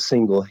of a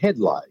single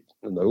headlight.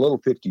 And the little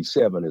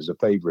 57 is a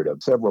favorite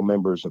of several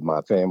members of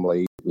my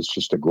family. It's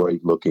just a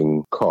great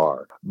looking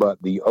car.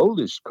 But the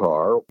oldest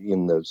car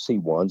in the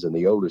C1s and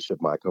the oldest of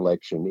my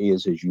collection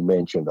is, as you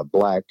mentioned, a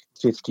black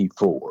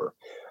 54.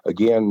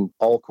 Again,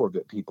 all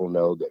Corvette people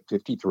know that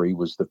 53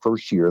 was the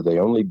first year. They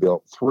only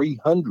built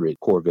 300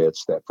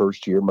 Corvettes that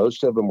first year.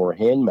 Most of them were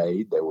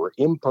handmade. They were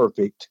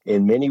imperfect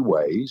in many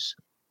ways.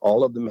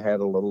 All of them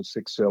had a little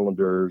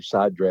 6-cylinder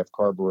side draft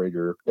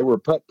carburetor. They were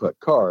putt-putt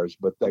cars,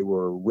 but they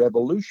were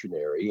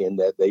revolutionary in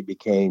that they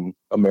became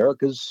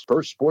America's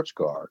first sports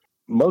car.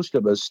 Most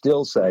of us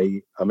still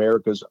say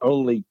America's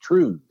only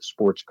true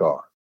sports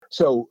car.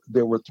 So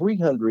there were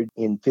 300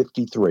 in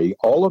 53.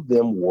 All of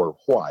them were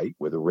white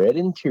with a red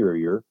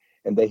interior,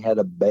 and they had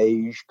a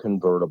beige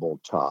convertible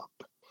top.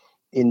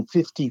 In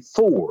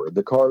 54,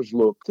 the cars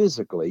looked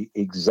physically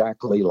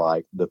exactly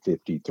like the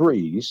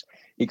 53s,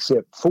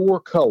 except 4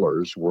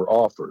 colors were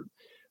offered.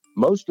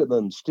 Most of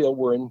them still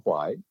were in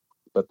white,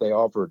 but they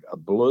offered a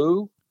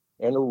blue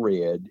and a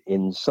red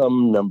in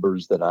some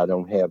numbers that I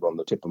don't have on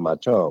the tip of my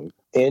tongue.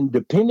 And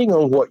depending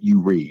on what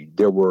you read,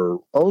 there were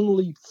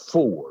only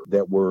 4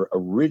 that were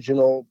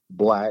original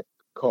black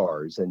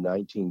cars in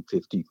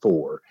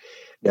 1954.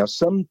 Now,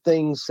 some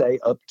things say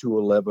up to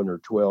 11 or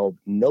 12.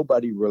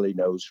 Nobody really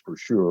knows for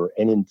sure.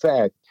 And in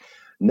fact,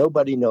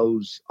 nobody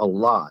knows a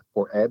lot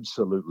for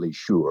absolutely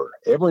sure.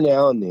 Every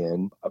now and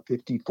then, a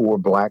 54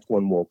 black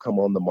one will come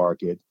on the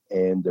market,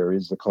 and there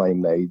is a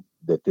claim made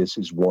that this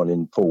is 1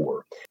 in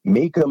 4.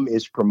 Mecum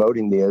is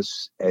promoting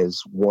this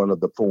as one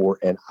of the 4,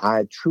 and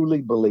I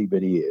truly believe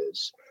it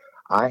is.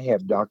 I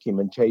have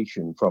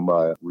documentation from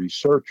a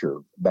researcher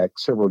back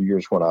several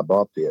years when I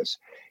bought this.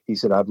 He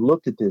said, I've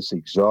looked at this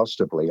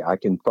exhaustively. I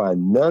can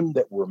find none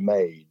that were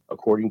made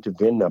according to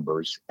VIN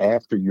numbers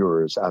after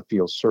yours. I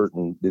feel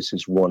certain this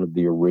is one of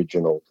the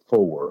original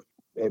 4.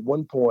 At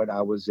one point,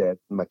 I was at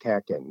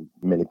McCacken,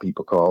 many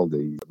people call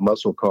the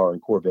Muscle Car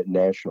and Corvette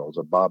Nationals,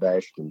 a Bob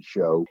Ashton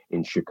show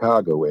in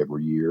Chicago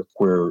every year,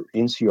 where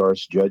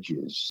NCR's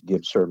judges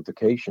give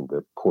certification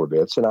to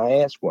Corvettes. And I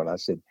asked one, I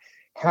said,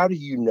 how do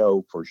you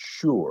know for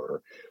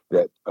sure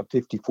that a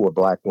 54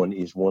 black one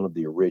is one of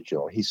the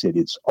original? He said,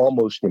 it's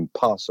almost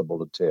impossible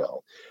to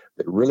tell.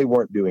 They really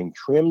weren't doing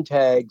trim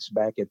tags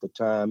back at the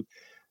time.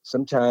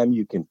 Sometime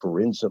you can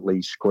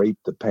forensically scrape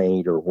the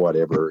paint or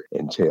whatever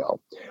and tell.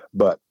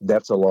 But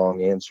that's a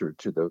long answer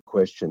to the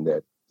question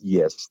that,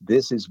 yes,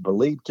 this is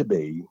believed to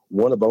be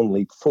one of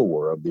only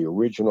 4 of the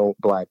original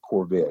black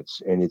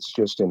Corvettes, and it's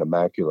just in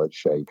immaculate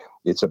shape.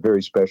 It's a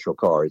very special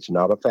car. It's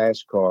not a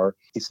fast car.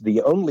 It's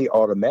the only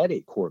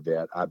automatic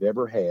Corvette I've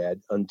ever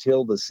had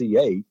until the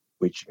C8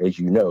 which, as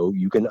you know,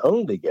 you can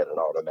only get an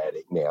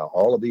automatic now.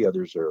 All of the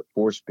others are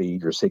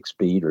 4-speed or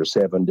 6-speed or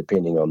 7,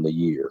 depending on the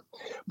year.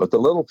 But the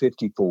little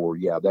 54,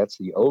 yeah, that's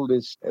the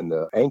oldest and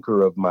the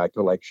anchor of my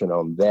collection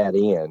on that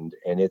end,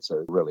 and it's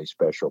a really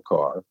special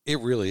car. It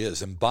really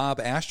is. And Bob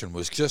Ashton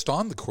was just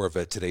on the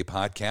Corvette Today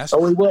podcast.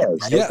 Oh, he was?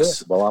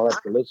 Yes. Okay. Well, I'll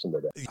have to listen to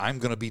that. I'm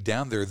going to be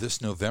down there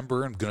this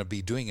November. I'm going to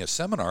be doing a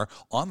seminar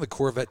on the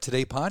Corvette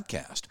Today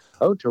podcast.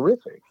 Oh,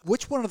 terrific.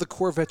 Which one of the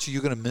Corvettes are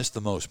you going to miss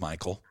the most,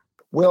 Michael?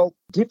 Well,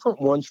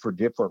 different ones for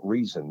different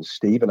reasons,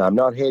 Steve, and I'm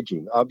not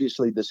hedging.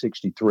 Obviously, the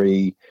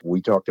 63,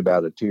 we talked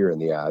about a tear in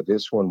the eye.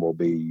 This one will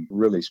be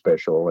really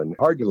special and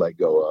hard to let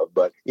go of,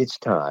 but it's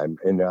time.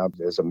 And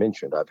as I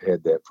mentioned, I've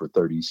had that for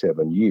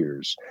 37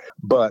 years.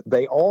 But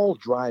they all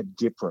drive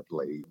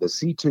differently. The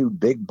C2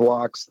 big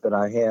blocks that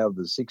I have,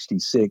 the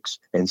 66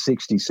 and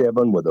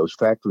 67 with those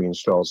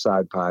factory-installed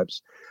side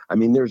pipes, I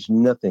mean, there's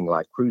nothing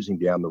like cruising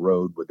down the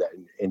road with that.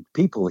 And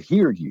people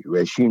hear you,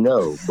 as you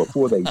know,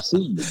 before they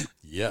see you.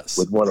 Yes.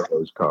 With one of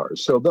those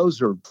cars. So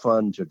those are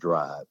fun to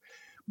drive.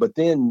 But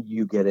then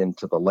you get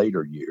into the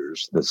later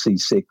years, the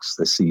C6,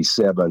 the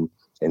C7,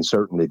 and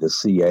certainly the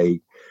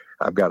C8.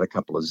 I've got a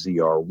couple of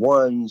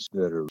ZR1s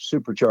that are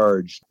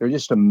supercharged. They're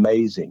just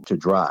amazing to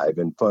drive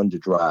and fun to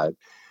drive.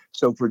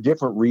 So for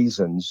different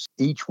reasons,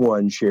 each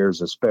one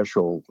shares a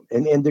special,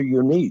 and they're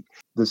unique.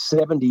 The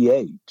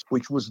 78,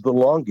 which was the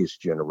longest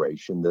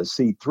generation, the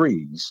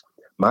C3s,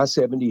 my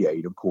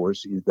 78, of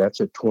course, that's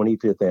a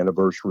 25th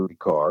anniversary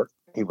car.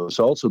 It was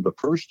also the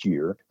first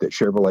year that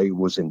Chevrolet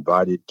was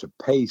invited to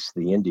pace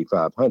the Indy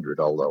 500,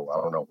 although I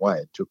don't know why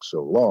it took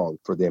so long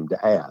for them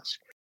to ask.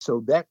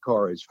 So that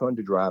car is fun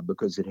to drive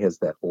because it has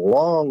that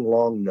long,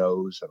 long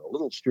nose and a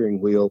little steering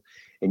wheel,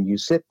 and you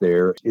sit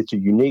there. It's a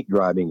unique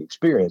driving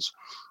experience.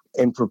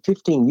 And for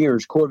 15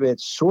 years,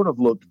 Corvettes sort of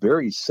looked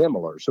very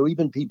similar. So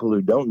even people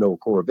who don't know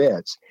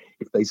Corvettes,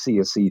 if they see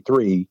a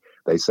C3,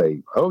 they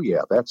say, oh,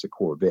 yeah, that's a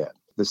Corvette.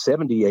 The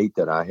 78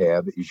 that I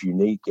have is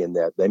unique in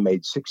that they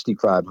made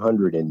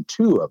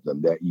 6,502 of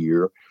them that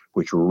year,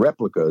 which were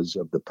replicas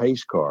of the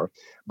pace car,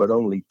 but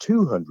only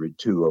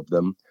 202 of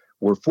them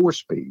were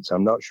 4-speeds.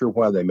 I'm not sure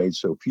why they made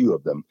so few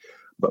of them,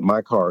 but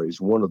my car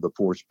is one of the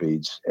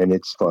 4-speeds, and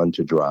it's fun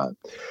to drive.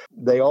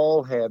 They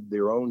all have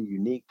their own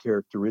unique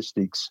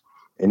characteristics,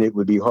 and it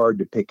would be hard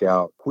to pick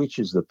out which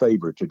is the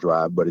favorite to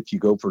drive. But if you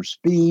go for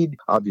speed,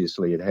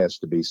 obviously it has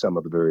to be some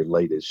of the very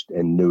latest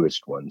and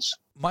newest ones.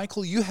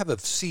 Michael, you have a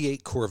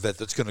C8 Corvette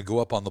that's going to go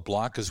up on the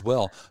block as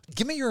well.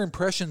 Give me your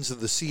impressions of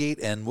the C8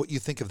 and what you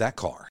think of that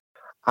car.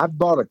 I've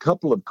bought a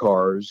couple of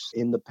cars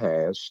in the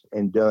past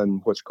and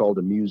done what's called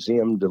a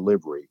museum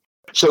delivery.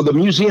 So the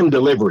museum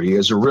delivery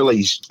is a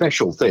really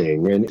special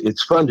thing, and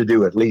it's fun to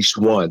do at least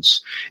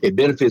once. It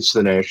benefits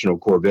the National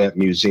Corvette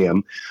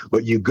Museum,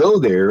 but you go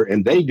there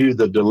and they do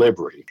the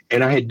delivery.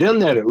 And I had done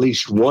that at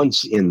least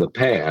once in the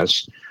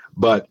past,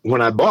 but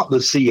when I bought the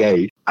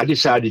C8, I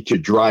decided to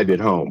drive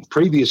it home.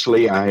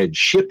 Previously, I had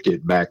shipped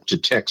it back to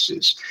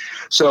Texas.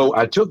 So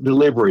I took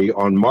delivery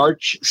on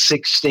March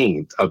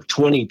 16th of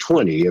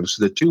 2020. It was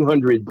the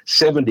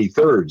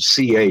 273rd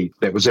C8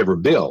 that was ever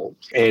built.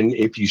 And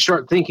if you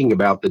start thinking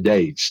about the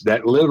dates,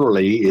 that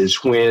literally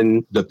is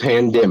when the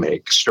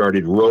pandemic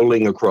started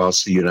rolling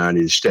across the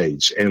United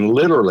States. And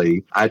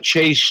literally,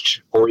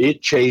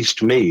 it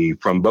chased me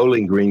from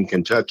Bowling Green,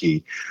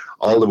 Kentucky,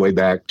 all the way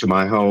back to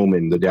my home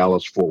in the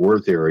Dallas-Fort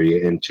Worth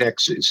area in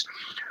Texas.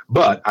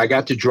 But I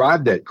got to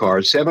drive that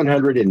car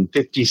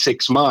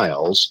 756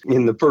 miles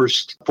in the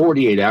first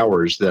 48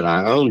 hours that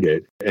I owned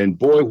it. And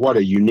boy, what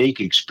a unique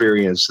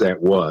experience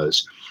that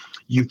was.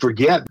 You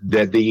forget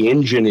that the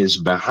engine is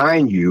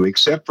behind you,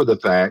 except for the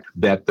fact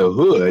that the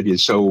hood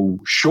is so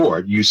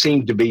short. You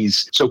seem to be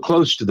so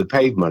close to the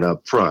pavement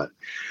up front.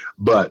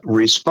 But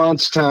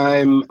response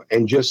time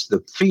and just the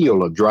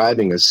feel of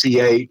driving a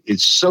C8,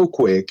 it's so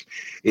quick,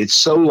 it's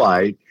so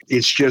light,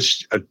 it's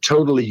just a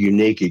totally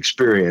unique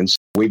experience.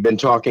 We've been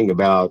talking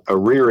about a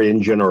rear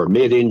engine or a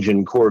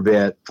mid-engine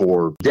Corvette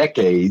for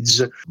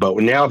decades, but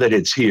now that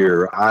it's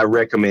here, I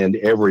recommend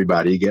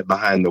everybody get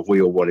behind the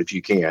wheel one if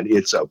you can.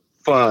 It's a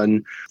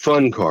fun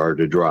car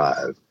to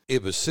drive.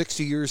 It was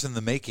 60 years in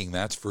the making,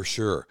 that's for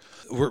sure.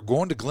 We're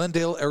going to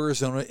Glendale,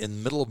 Arizona in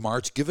the middle of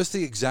March. Give us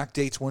the exact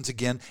dates once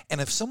again.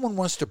 And if someone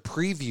wants to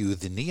preview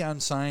the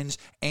neon signs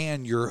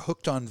and your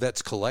Hooked on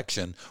Vets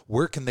collection,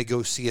 where can they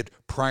go see it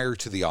prior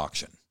to the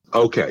auction?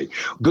 Okay,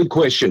 good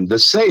question. The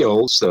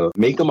sales, the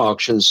Mecum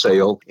Auction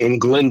Sale in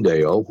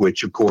Glendale,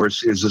 which of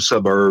course is a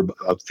suburb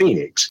of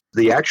Phoenix.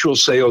 The actual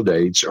sale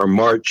dates are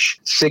March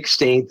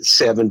 16th,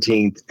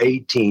 17th,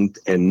 18th,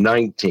 and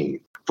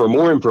 19th. For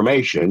more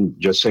information,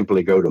 just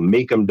simply go to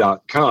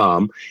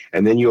Mecum.com,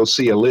 and then you'll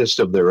see a list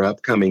of their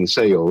upcoming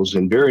sales,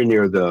 and very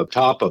near the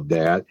top of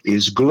that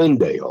is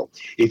Glendale.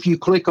 If you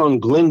click on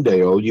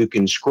Glendale, you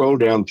can scroll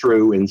down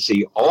through and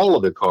see all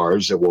of the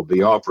cars that will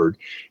be offered,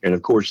 and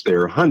of course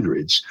there are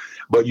hundreds,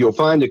 but you'll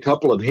find a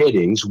couple of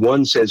headings.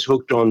 One says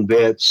Hooked on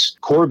Vets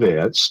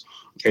Corvettes,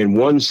 and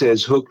one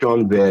says Hooked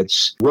on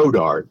Vets Road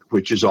Art,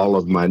 which is all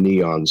of my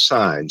neon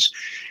signs.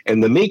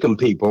 And the Mecum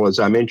people, as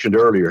I mentioned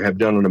earlier, have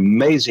done an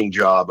amazing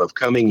job of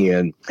coming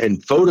in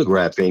and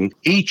photographing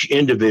each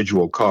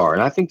individual car.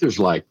 And I think there's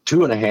like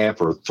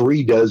 2.5 or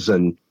 3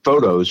 dozen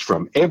photos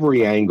from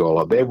every angle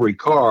of every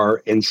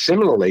car. And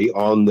similarly,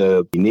 on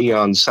the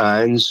neon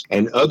signs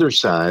and other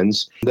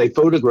signs, they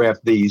photograph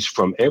these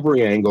from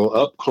every angle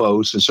up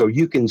close. And so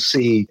you can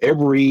see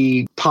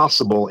every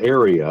possible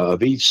area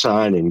of each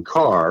sign and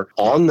car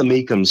on the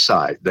Mecum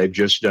site. They've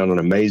just done an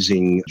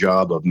amazing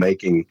job of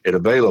making it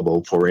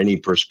available for any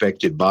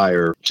prospective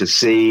buyer to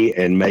see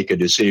and make a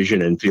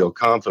decision and feel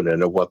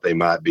confident of what they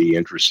might be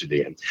interested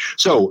in.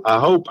 So I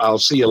hope I'll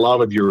see a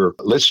lot of your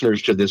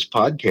listeners to this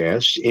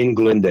podcast in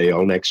Glendale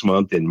next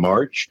month in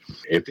March.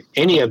 If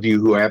any of you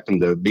who happen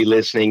to be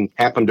listening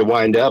happen to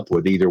wind up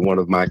with either one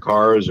of my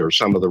cars or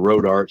some of the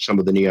road art, some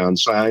of the neon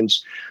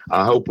signs,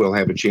 I hope we'll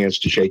have a chance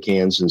to shake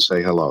hands and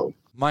say hello.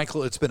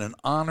 Michael, it's been an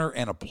honor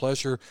and a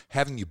pleasure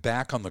having you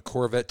back on the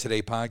Corvette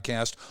Today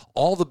podcast.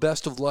 All the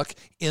best of luck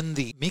in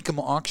the Mecum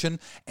auction,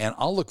 and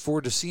I'll look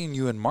forward to seeing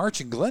you in March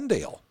in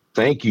Glendale.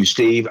 Thank you,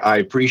 Steve. I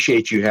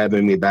appreciate you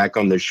having me back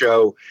on the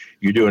show.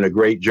 You're doing a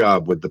great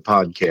job with the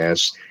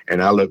podcast,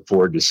 and I look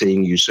forward to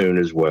seeing you soon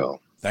as well.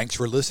 Thanks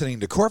for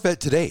listening to Corvette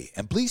Today,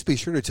 and please be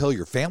sure to tell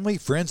your family,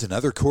 friends, and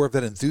other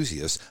Corvette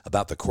enthusiasts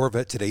about the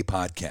Corvette Today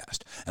podcast.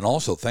 And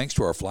also thanks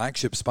to our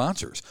flagship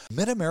sponsors,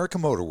 Mid-America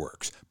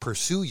Motorworks.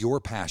 Pursue your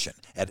passion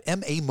at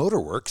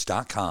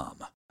mamotorworks.com.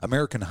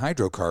 American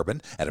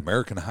Hydrocarbon at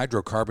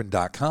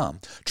AmericanHydrocarbon.com,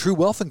 True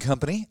Wealth &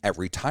 Company at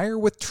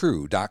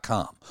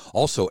RetireWithTrue.com.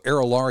 Also,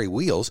 Aerolarri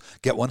Wheels,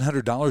 get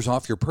 $100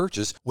 off your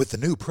purchase with the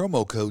new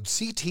promo code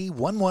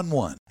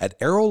CT111 at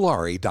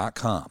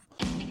Aerolarri.com.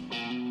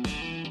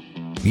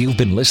 You've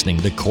been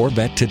listening to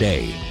Corvette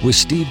Today with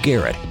Steve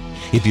Garrett.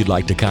 If you'd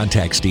like to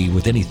contact Steve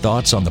with any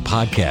thoughts on the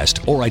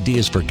podcast or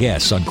ideas for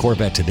guests on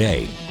Corvette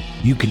Today,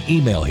 you can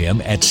email him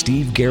at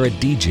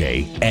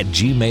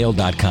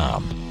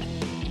stevegarrettdj@gmail.com.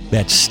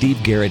 That's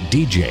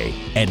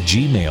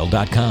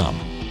stevegarrettdj@gmail.com.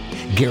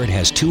 Garrett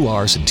has 2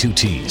 R's and 2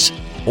 T's.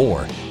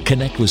 Or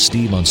connect with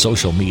Steve on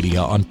social media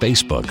on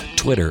Facebook,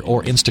 Twitter,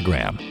 or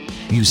Instagram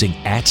using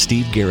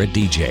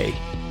 @SteveGarrettDJ.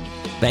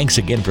 Thanks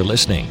again for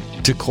listening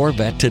to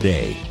Corvette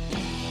Today.